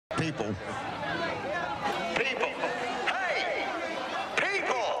people. People! Hey!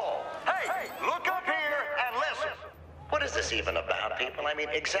 People! Hey! Look up here and listen! What is this even about, people? I mean,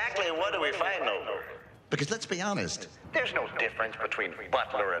 exactly what are we fighting over? Because let's be honest, There's no difference between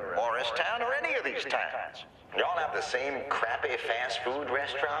Butler and Morristown or any of these towns. You all have the same crappy fast food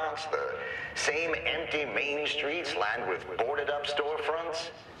restaurants, the same empty main streets lined with boarded up storefronts.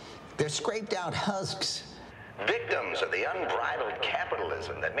 they're scraped out husks. Victims of the unbridled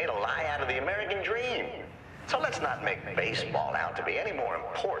capitalism that made a lie out of the American dream. So let's not make baseball out to be any more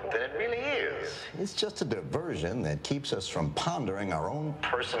important than it really is. It's just a diversion that keeps us from pondering our own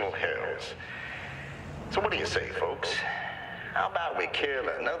Personal hells. So what do you say, folks? How about we kill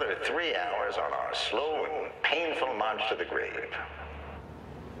another 3 hours on our slow and painful march to the grave?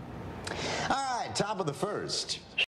 All right, top of the first.